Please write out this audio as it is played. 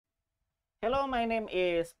Hello, my name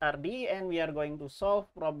is Ardi and we are going to solve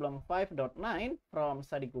problem 5.9 from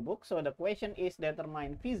Sadiku book. So the question is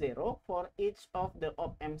determine V0 for each of the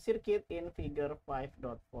op-amp circuit in figure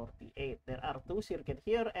 5.48. There are two circuits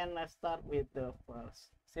here and let's start with the first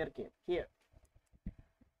circuit here.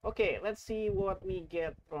 Okay, let's see what we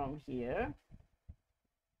get from here.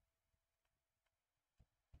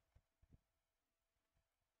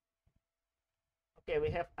 Okay, we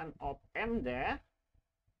have an op-amp there.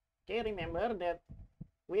 Okay, remember that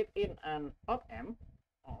within an op-amp,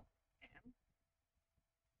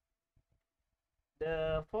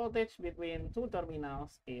 the voltage between two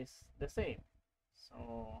terminals is the same.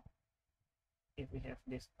 So if we have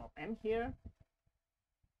this op-amp here,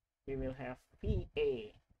 we will have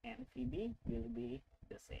VA and VB will be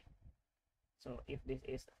the same. So if this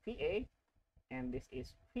is VA and this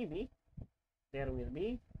is VB, there will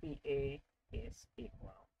be VA is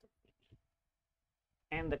equal to VB.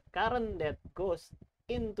 And the current that goes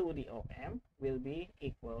into the op-amp will be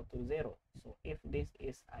equal to 0. So if this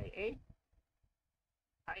is IA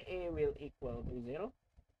will equal to 0.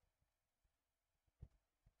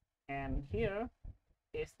 And here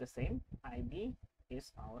is the same. IB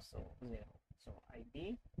is also 0. So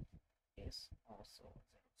IB is also 0.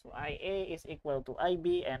 So IA is equal to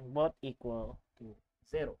IB and both equal to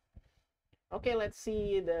 0. Okay, let's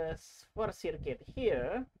see the first circuit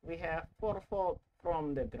here. We have 4 volts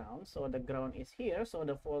from the ground. So the ground is here. So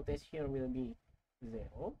the voltage here will be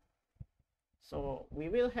 0. So we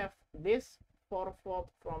will have this 4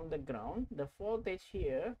 volts from the ground. The voltage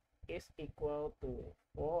here is equal to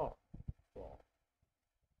 4 volts.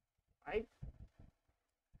 Right?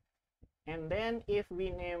 And then if we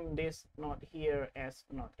name this node here as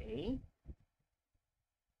node A,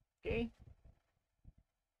 okay,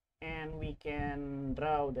 and we can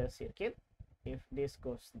draw the circuit. If this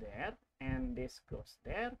goes there and this goes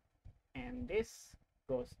there and this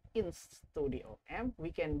goes into the op-amp,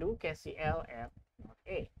 we can do KCL at node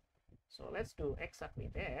A. So let's do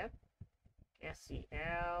exactly that.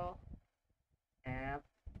 KCL at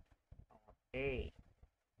node A.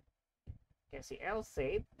 KCL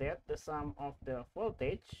said that the sum of the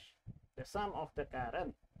voltage, the sum of the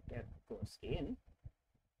current that goes in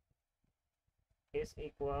is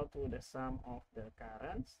equal to the sum of the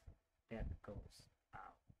currents that goes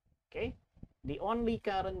out. Okay, the only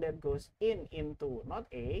current that goes into node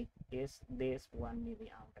A is this 1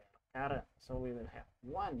 milliampere current. So we will have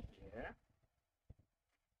 1 here,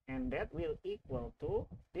 and that will equal to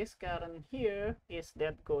this current here is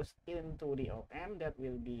that goes into the op-amp, that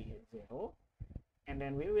will be 0. And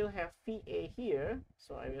then we will have VA here,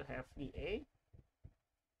 so I will have VA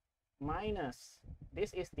minus,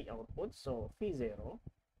 this is the output, so V0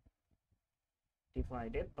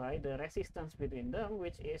 divided by the resistance between them,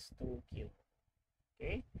 which is 2 kilo.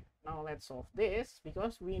 Okay, now let's solve this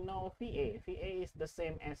because we know VA. VA is the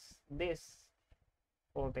same as this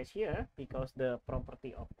voltage here because the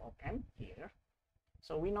property of op-amp here.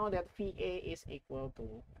 So we know that VA is equal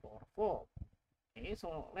to 4 volt. Okay,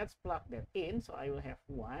 so let's plug that in. So I will have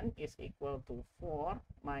 1 is equal to 4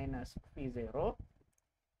 minus V0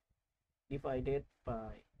 divided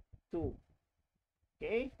by 2.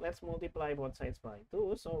 Okay, let's multiply both sides by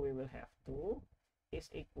 2. So we will have 2 is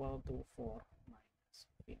equal to 4 minus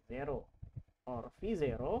V0. Or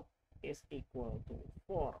V0 is equal to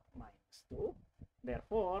 4 minus 2.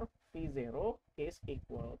 Therefore, V0 is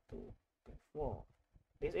equal to 4.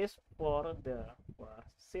 This is for the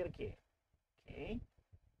first circuit. Okay,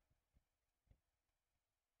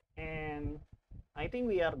 and I think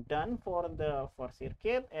we are done for the first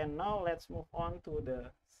circuit, and now let's move on to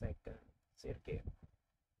the second circuit.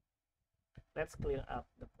 Let's clear up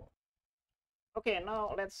the board. Okay,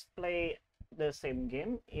 now let's play the same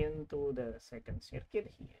game into the second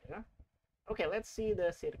circuit here. Okay, let's see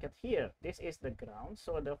the circuit here. This is the ground,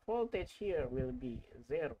 so the voltage here will be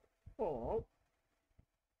 0 volt,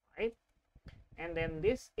 right? And then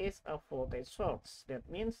this is a voltage source. That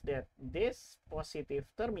means that this positive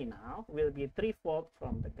terminal will be 3 volt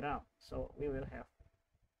from the ground. So we will have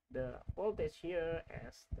the voltage here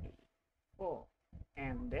as 3 volt.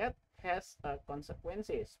 And that has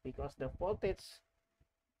consequences because the voltage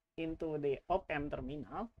into the op-amp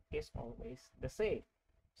terminal is always the same.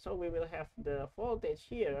 So we will have the voltage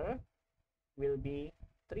here will be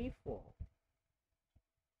 3 volt.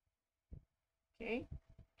 Okay.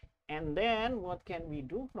 And then what can we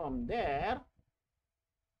do from there?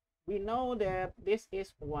 We know that this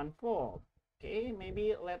is 1 volt. Okay,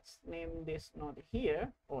 maybe let's name this node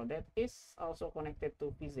here. Oh, that is also connected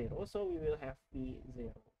to V0. So we will have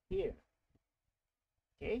V0 here.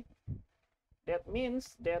 Okay. That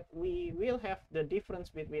means that we will have the difference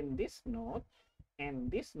between this node and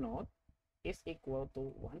this node is equal to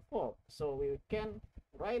 1 volt. So we can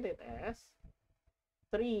write it as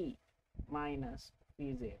 3 minus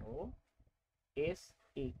V0 is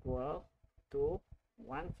equal to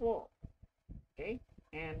 1 volt. Okay,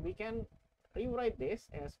 and we can rewrite this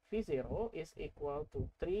as V0 is equal to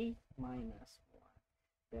 3 minus 1.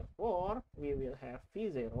 Therefore, we will have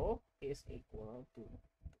V0 is equal to 2.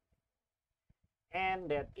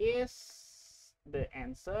 And that is the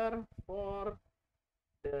answer for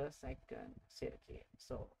the second circuit.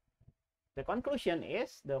 So the conclusion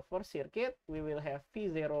is the first circuit we will have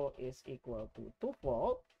V0 is equal to 2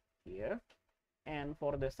 volt here, and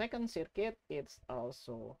for the second circuit it's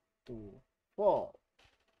also 2 volt.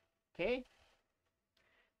 Okay,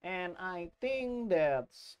 and I think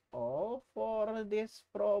that's all for this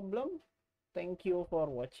problem. Thank you for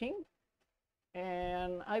watching,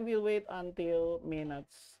 and I will wait until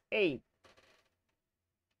minutes 8.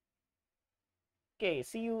 Okay,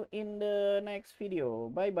 see you in the next video.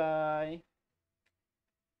 Bye bye.